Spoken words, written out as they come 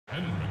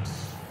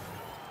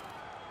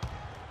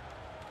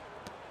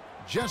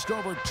Just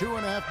over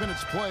 2.5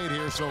 minutes played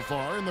here so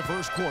far in the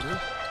first quarter.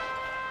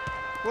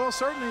 Well,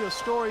 certainly a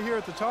story here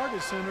at the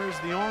Target Center is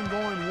the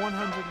ongoing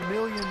 $100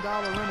 million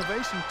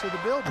renovation to the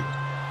building.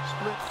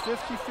 Split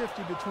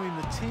 50-50 between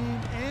the team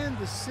and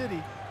the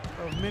city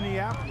of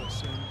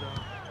Minneapolis. And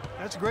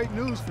that's great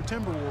news for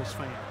Timberwolves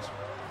fans.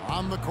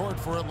 On the court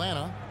for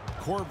Atlanta,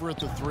 Korver at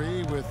the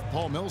 3 with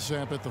Paul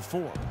Millsap at the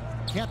 4.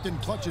 Captain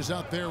Clutch is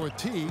out there with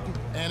Teague,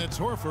 and it's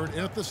Horford in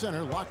at the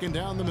center, locking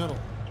down the middle.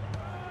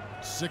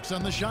 6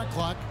 on the shot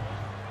clock.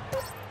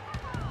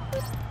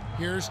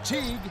 Here's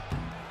Teague,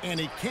 and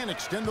he can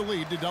extend the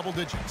lead to double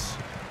digits.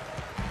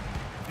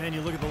 And you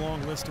look at the long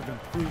list of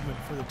improvement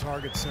for the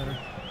Target Center.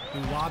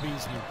 New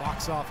lobbies, new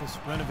box office,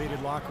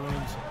 renovated locker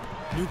rooms,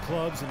 new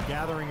clubs and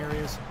gathering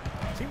areas.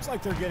 Seems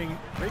like they're getting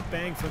great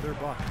bang for their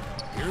buck.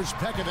 Here's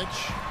Pekovic.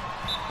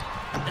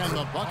 And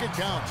the bucket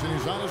counts, and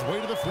he's on his way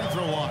to the free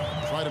throw line.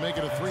 Try to make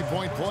it a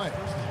three-point play.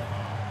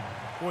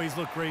 Boy, he's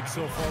looked great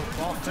so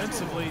far.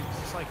 Offensively,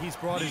 it's like he's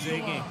brought his A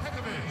game.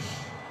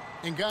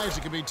 And guys,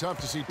 it can be tough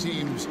to see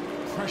teams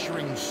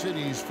pressuring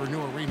cities for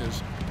new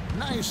arenas.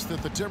 Nice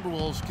that the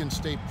Timberwolves can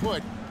stay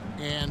put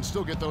and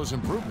still get those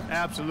improvements.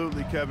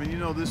 Absolutely, Kevin. You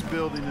know, this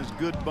building is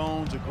good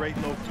bones, a great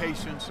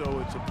location, so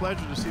it's a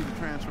pleasure to see the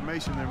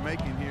transformation they're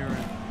making here,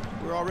 and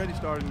we're already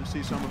starting to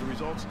see some of the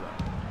results of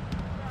that.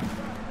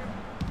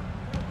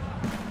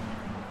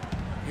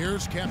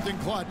 Here's Captain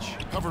Clutch,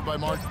 covered by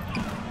Martin.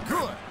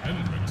 Good.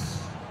 Hendricks.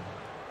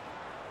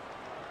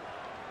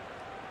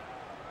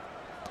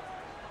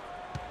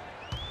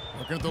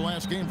 Looking at the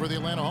last game for the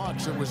Atlanta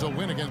Hawks, it was a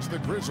win against the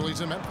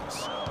Grizzlies in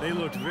Memphis. They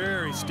looked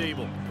very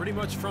stable, pretty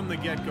much from the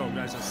get-go,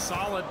 guys. A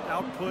solid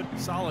output,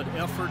 solid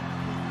effort.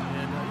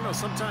 And, you know,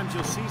 sometimes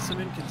you'll see some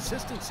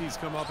inconsistencies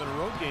come up in a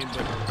road game,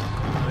 but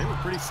they were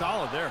pretty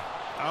solid there.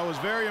 I was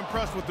very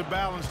impressed with the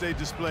balance they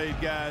displayed,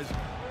 guys.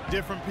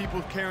 Different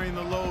people carrying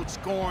the load,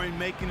 scoring,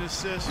 making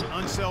assists,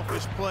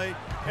 unselfish play.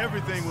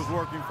 Everything was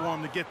working for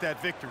them to get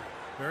that victory.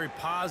 Very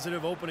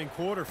positive opening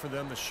quarter for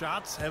them. The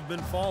shots have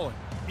been falling.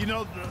 You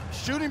know, the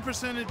shooting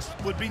percentage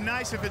would be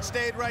nice if it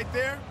stayed right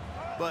there,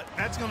 but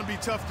that's going to be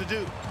tough to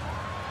do.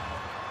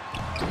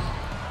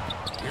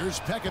 Here's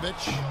Pekovic,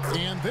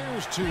 and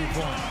there's 2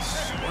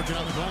 points. Working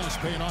on the glass,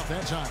 paying off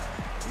that time.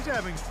 He's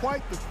having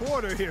quite the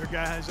quarter here,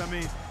 guys. I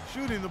mean,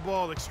 shooting the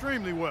ball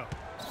extremely well.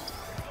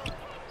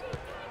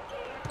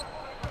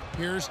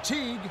 Here's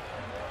Teague.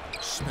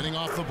 Spinning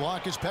off the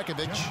block is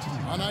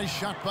Pekovic. A nice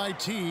shot by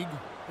Teague.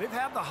 They've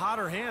had the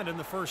hotter hand in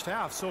the first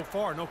half so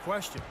far, no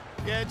question.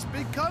 Yeah, it's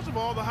because of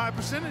all the high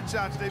percentage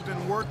shots they've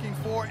been working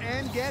for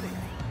and getting.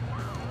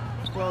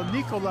 Well,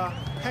 Nikola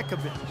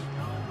Pekovic,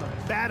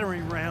 a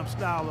battering ram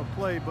style of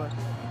play, but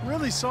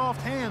really soft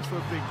hands for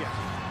a big guy.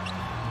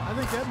 I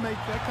think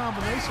that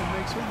combination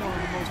makes him one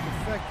of the most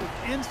effective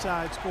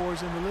inside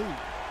scorers in the league.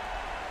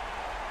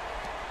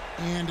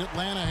 And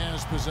Atlanta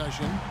has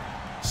possession.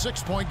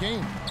 6-point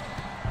game.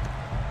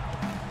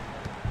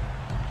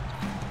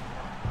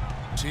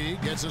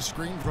 Teague gets a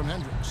screen from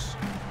Hendricks.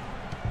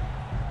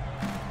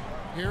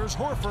 Here's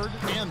Horford,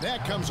 and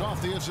that comes off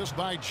the assist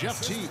by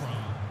Jeff Teague.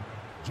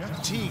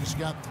 Teague's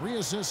got 3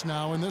 assists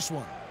now in this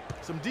one.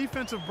 Some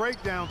defensive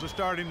breakdowns are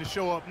starting to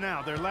show up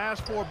now. Their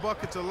last 4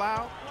 buckets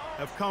allowed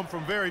have come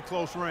from very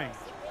close range.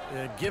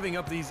 Giving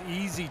up these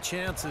easy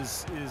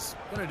chances is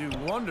going to do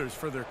wonders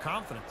for their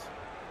confidence.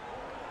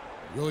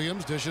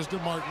 Williams dishes to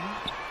Martin.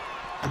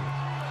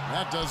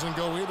 That doesn't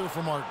go either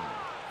for Martin.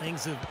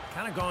 Things have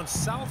kind of gone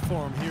south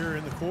for him here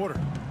in the quarter.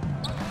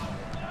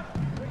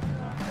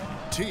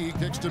 Teague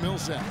kicks to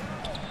Millsap.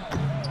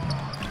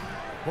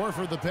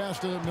 Horford the pass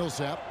to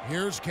Millsap.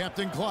 Here's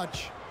Captain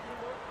Clutch.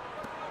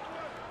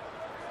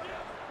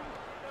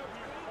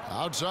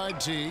 Outside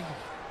Teague.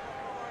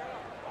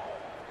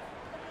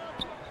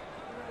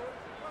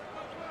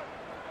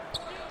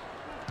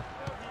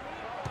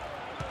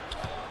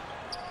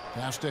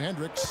 Pass to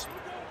Hendricks.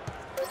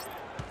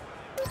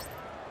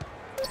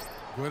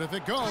 Good if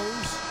it goes.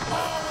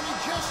 Oh, and he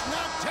just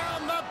knocked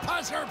down the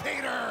buzzer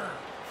beater.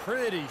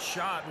 Pretty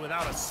shot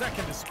without a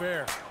second to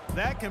spare.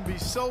 That can be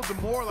so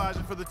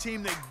demoralizing for the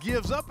team that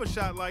gives up a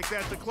shot like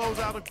that to close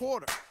out a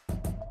quarter.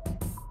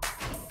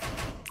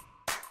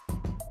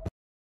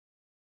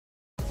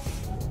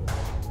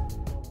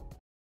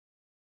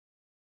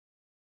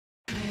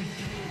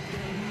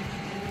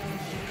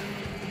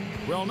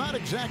 Well, not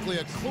exactly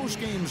a close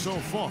game so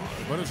far,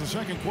 but as the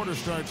second quarter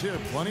starts here,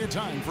 plenty of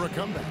time for a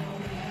comeback.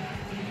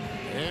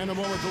 And a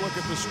moment to look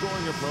at the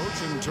scoring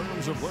approach in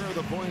terms of where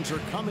the points are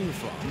coming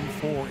from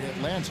for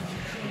Atlanta.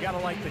 You got to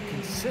like the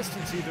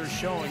consistency they're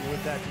showing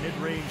with that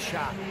mid-range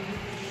shot.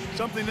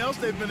 Something else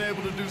they've been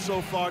able to do so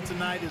far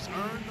tonight is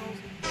earn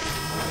those.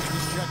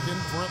 He's checked in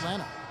for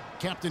Atlanta.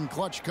 Captain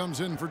Clutch comes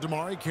in for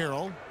DeMarre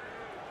Carroll.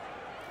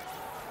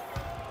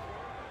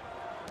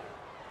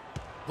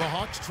 The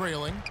Hawks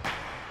trailing.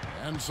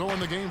 And so in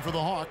the game for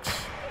the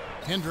Hawks,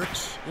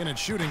 Hendricks in at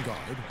shooting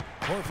guard.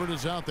 Horford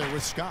is out there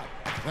with Scott.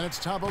 Then it's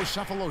Thabo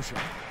Sefolosha.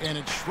 And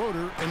it's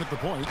Schroeder in at the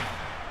point.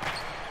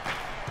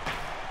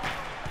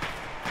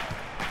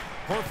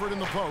 Horford in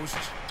the post.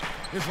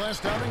 His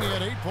last outing, he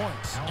had 8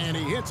 points, and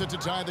he hits it to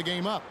tie the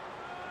game up.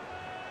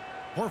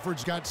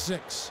 Horford's got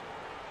 6.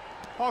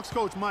 Hawks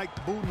coach Mike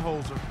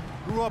Budenholzer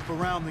grew up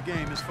around the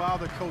game. His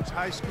father coached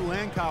high school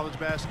and college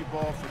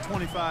basketball for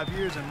 25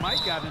 years, and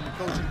Mike got into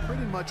coaching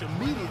pretty much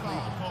immediately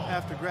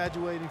after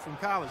graduating from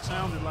college.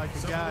 Sounded like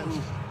a guy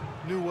who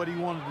knew what he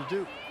wanted to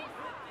do.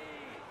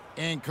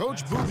 And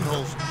Coach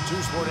Budenholzer,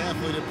 two-sport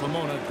athlete at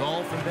Pomona,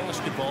 golf and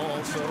basketball,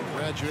 also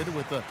graduated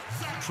with a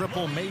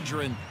triple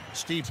major in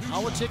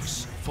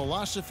politics,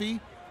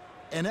 philosophy,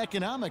 and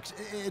economics.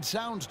 It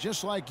sounds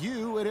just like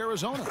you at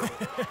Arizona.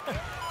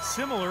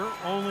 Similar,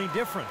 only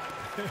different.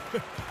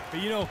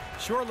 But, you know,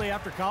 shortly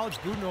after college,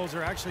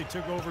 Budenholzer actually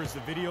took over as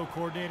the video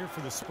coordinator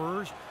for the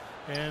Spurs,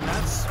 and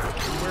that's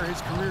where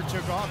his career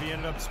took off. He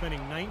ended up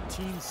spending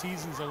 19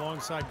 seasons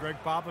alongside Greg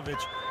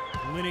Popovich,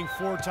 winning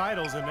 4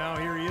 titles, and now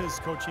here he is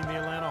coaching the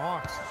Atlanta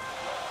Hawks.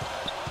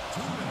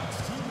 2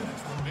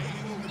 minutes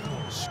remaining in the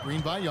quarter.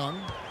 Screen by Young.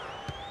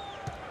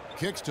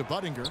 Kicks to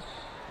Budinger.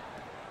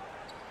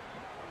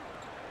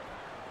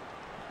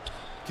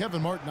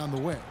 Kevin Martin on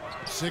the way.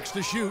 6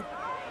 to shoot.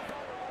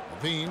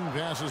 Levine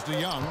passes to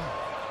Young.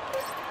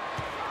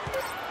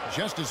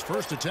 Just his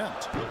first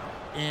attempt.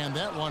 And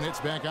that one hits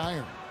back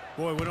iron.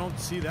 Boy, we don't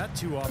see that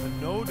too often.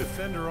 No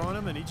defender on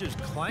him, and he just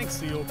clanks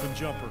the open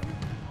jumper.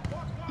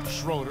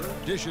 Schroeder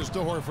dishes to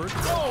Horford.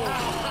 Oh,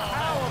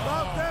 how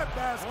about that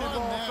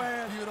basketball,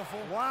 fan? Beautiful.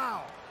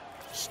 Wow.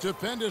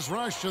 Stupendous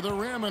rush to the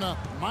rim and a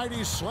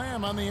mighty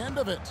slam on the end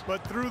of it.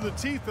 But through the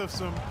teeth of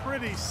some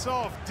pretty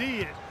soft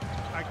D,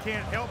 I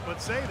can't help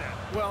but say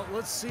that. Well,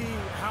 let's see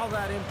how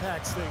that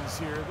impacts things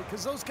here,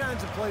 because those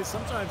kinds of plays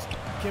sometimes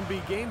can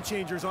be game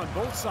changers on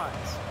both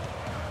sides.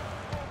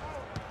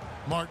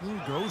 Martin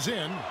goes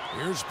in.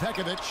 Here's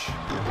Pekovic.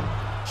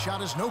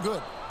 Shot is no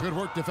good. Good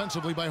work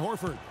defensively by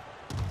Horford.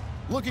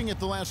 Looking at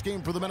the last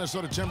game for the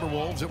Minnesota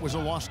Timberwolves, it was a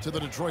loss to the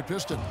Detroit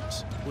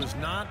Pistons. Was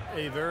not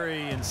a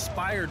very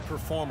inspired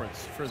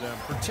performance for them,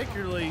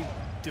 particularly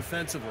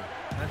defensively.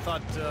 I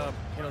thought,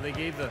 you know, they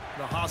gave the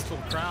hostile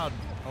crowd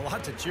a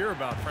lot to cheer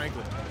about,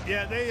 frankly.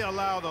 Yeah, they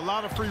allowed a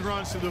lot of free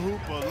runs to the hoop,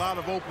 a lot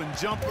of open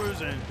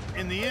jumpers, and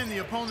in the end, the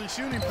opponent's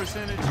shooting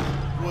percentage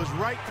was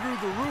right through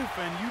the roof,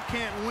 and you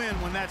can't win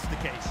when that's the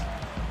case.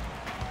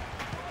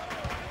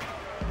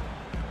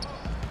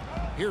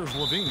 Here's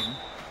Levine,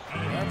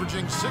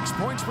 averaging 6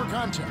 points per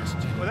contest.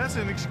 Well, that's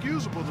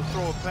inexcusable to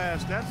throw a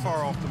pass that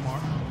far off the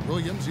mark.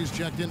 Williams, he's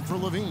checked in for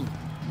Levine.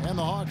 And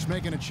the Hawks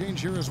making a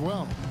change here as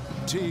well.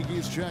 Teague,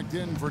 he's checked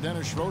in for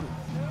Dennis Schroeder.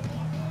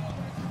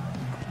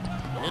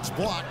 It's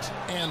blocked,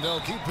 and they'll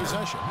keep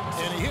possession.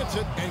 And he hits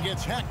it and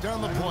gets hacked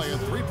on the play. A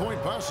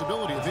three-point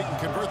possibility if he can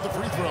convert the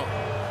free throw.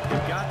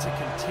 You've got to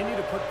continue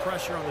to put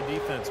pressure on the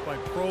defense by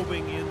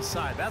probing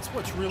inside. That's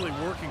what's really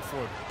working for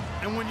them.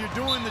 And when you're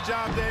doing the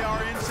job they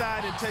are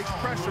inside, it takes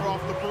pressure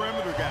off the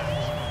perimeter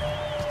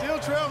guys. Still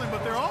trailing,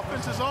 but their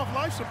offense is off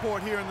life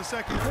support here in the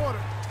second quarter.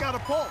 It's got a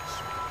pulse.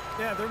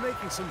 Yeah, they're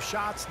making some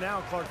shots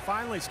now. Clark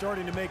finally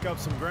starting to make up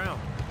some ground.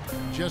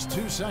 Just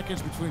 2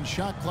 seconds between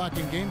shot clock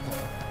and game clock.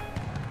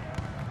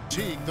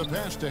 Teague, the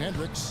pass to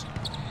Hendricks.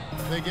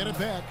 They get it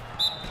back.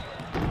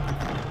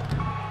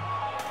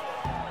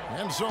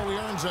 And so he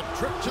earns a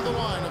trip to the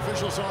line.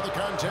 Officials saw the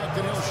contact,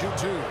 and he'll shoot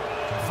 2.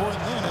 For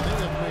Atlanta, they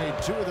have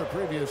made 2 of their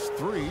previous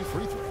 3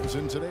 free throws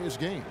in today's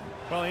game.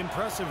 Well,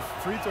 impressive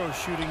free throw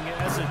shooting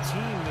as a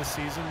team this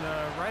season,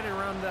 right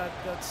around that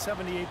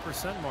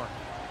 78% mark.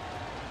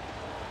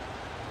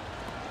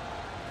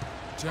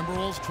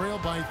 Timberwolves trail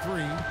by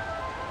 3.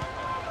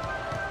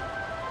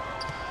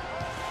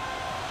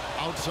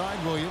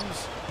 Outside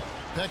Williams.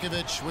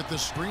 Pekovic with the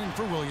screen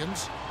for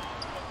Williams.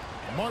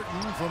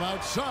 Martin from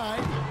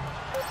outside.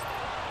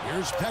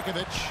 Here's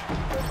Pekovic.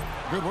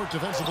 Good work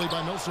defensively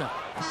by Millsap.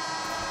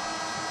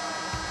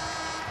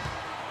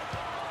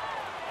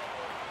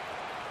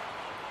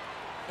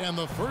 And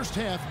the first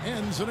half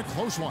ends in a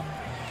close one.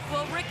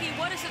 Well, Ricky,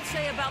 what does it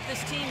say about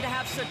this team to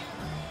have such...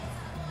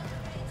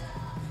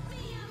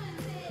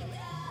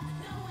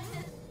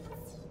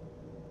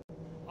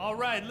 All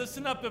right,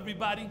 listen up,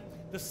 everybody.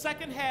 The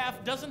second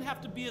half doesn't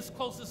have to be as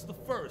close as the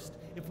first.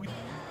 If we...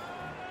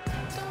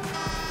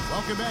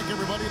 Welcome back,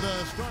 everybody.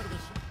 The start of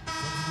this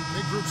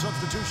big group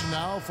substitution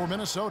now for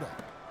Minnesota.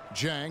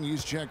 Jang,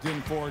 he's checked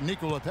in for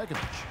Nikola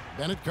Pekovic.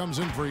 Bennett comes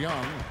in for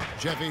Young.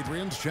 Jeff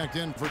Adrian's checked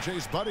in for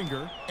Chase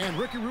Budinger. And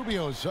Ricky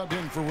Rubio's subbed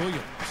in for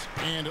Williams.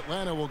 And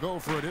Atlanta will go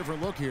for a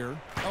different look here.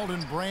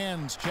 Elton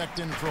Brand's checked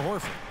in for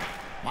Horford.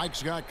 Mike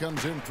Scott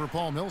comes in for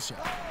Paul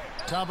Millsap.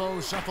 Thabo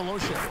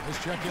Sefolosha has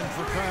checked in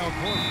for Kyle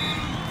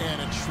Korver.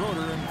 And it's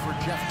Schroeder in for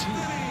Jeff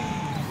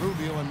Teague.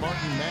 Rubio and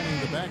Martin manning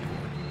the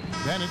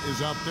backcourt. Bennett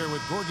is out there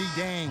with Gorgie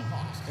Dang.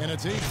 And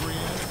it's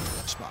Adrian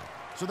spot.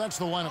 So that's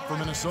the lineup for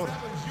Minnesota.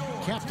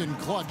 Captain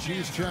Clutch,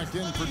 he's checked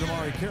in for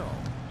DeMarre Carroll.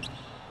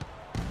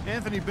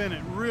 Anthony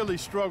Bennett really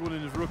struggled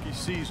in his rookie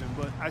season,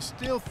 but I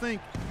still think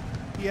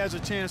he has a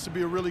chance to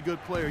be a really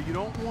good player. You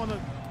don't want to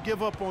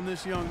give up on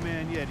this young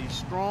man yet. He's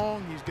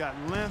strong, he's got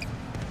length,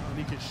 and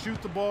he can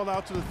shoot the ball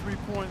out to the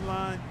three-point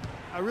line.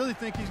 I really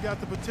think he's got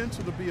the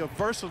potential to be a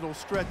versatile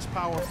stretch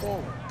power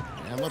forward.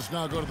 And let's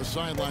now go to the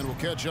sideline. We'll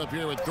catch up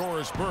here with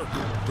Doris Burke.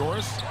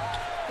 Doris?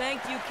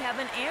 Thank you,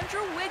 Kevin.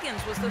 Andrew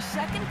Wiggins was the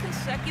second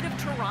consecutive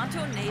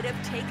Toronto native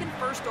taken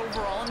first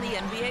overall in the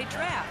NBA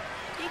draft.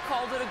 He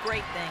called it a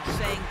great thing,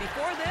 saying,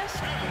 before this,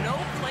 no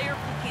player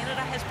from Canada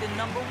has been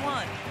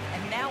 #1.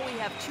 And now we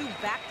have 2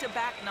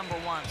 back-to-back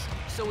 #1s.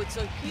 So it's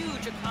a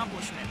huge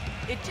accomplishment.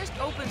 It just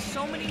opens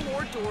so many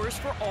more doors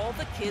for all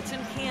the kids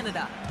in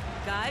Canada.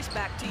 Guys,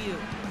 back to you.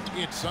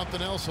 It's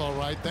something else, all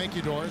right. Thank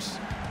you, Doris.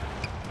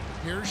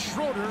 Here's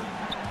Schroeder.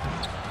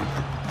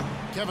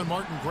 Kevin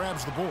Martin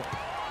grabs the board.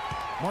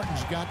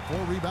 Martin's got 4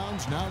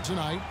 rebounds now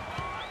tonight.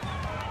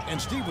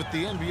 And Steve, with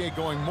the NBA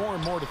going more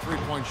and more to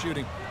three-point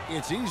shooting,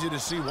 it's easy to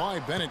see why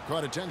Bennett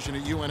caught attention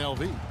at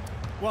UNLV.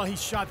 Well, he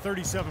shot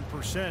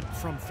 37%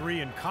 from 3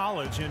 in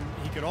college, and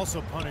he could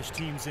also punish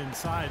teams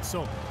inside.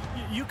 So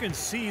you can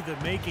see the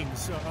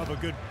makings of a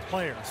good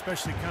player,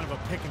 especially kind of a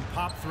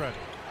pick-and-pop threat.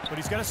 But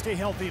he's got to stay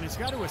healthy, and he's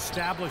got to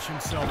establish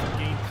himself and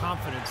gain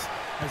confidence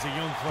as a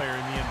young player in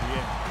the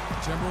NBA.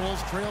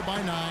 Timberwolves trail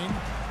by 9.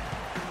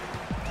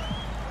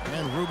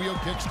 And Rubio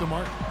kicks to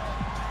Martin.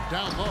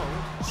 Down low,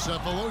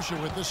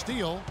 Sefolosha with the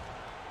steal.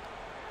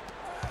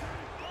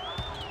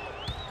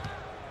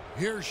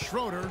 Here's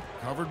Schroeder,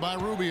 covered by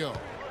Rubio.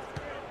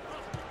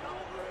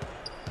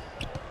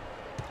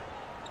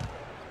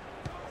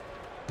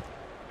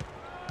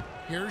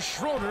 Here's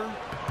Schroeder.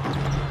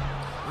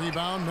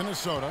 Rebound,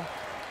 Minnesota.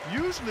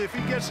 Usually, if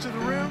he gets to the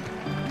rim,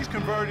 he's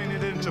converting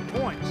it into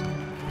points.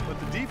 But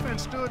the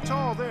defense stood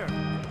tall there.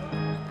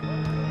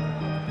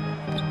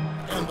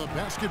 And the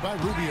basket by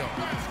Rubio.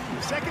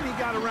 The second he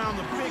got around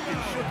the pick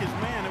and shook his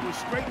man, it was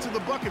straight to the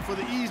bucket for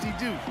the easy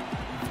deuce.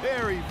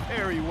 Very,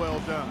 very well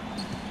done.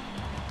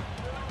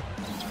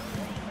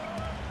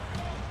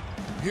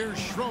 Here's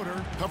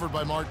Schroeder, covered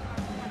by Martin.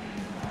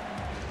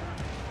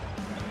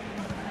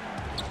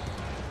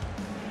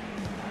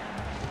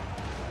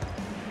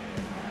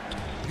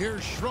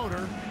 Here's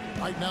Schroeder,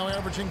 right now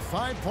averaging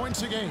 5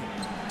 points a game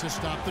to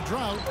stop the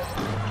drought.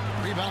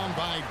 Rebound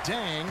by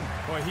Dang.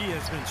 Boy, he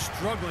has been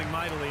struggling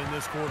mightily in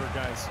this quarter,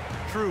 guys.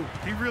 True.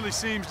 He really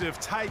seems to have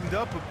tightened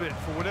up a bit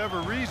for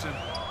whatever reason.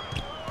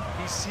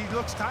 He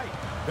looks tight.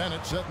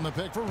 Bennett setting the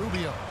pick for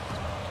Rubio.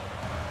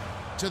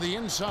 To the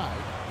inside.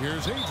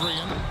 Here's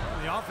Adrian.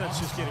 The offense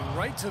just getting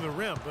right to the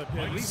rim, but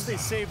at least they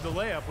saved the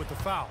layup with the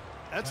foul.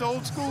 That's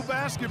old school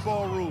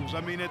basketball rules.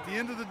 I mean, at the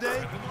end of the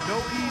day, no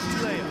easy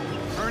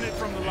layup. Earn it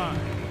from the line.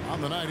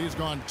 On the night, he's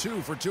gone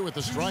 2 for 2 at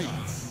the stripe.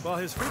 Well,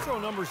 his free throw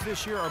numbers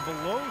this year are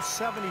below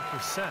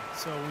 70%.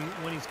 So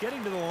when he's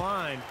getting to the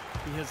line,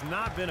 he has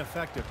not been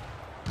effective.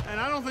 And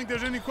I don't think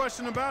there's any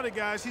question about it,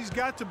 guys. He's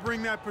got to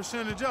bring that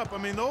percentage up. I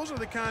mean, those are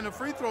the kind of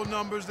free throw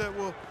numbers that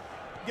will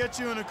get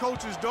you in a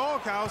coach's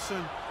doghouse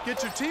and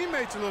get your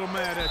teammates a little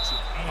mad at you.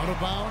 Out of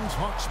bounds,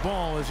 Hawks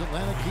ball as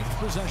Atlanta keeps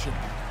possession.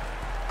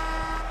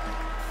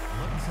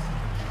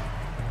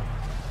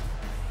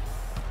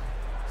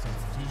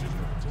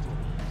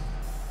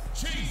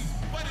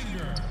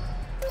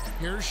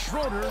 Here's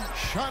Schroeder.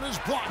 Shot is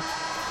blocked.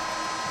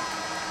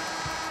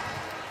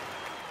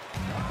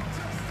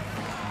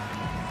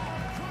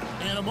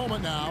 In a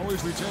moment now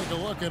as we take a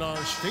look at our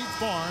State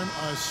Farm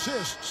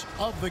assists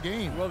of the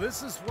game. Well,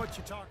 this is what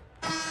you talk.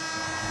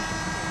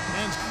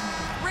 And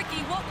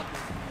Ricky, what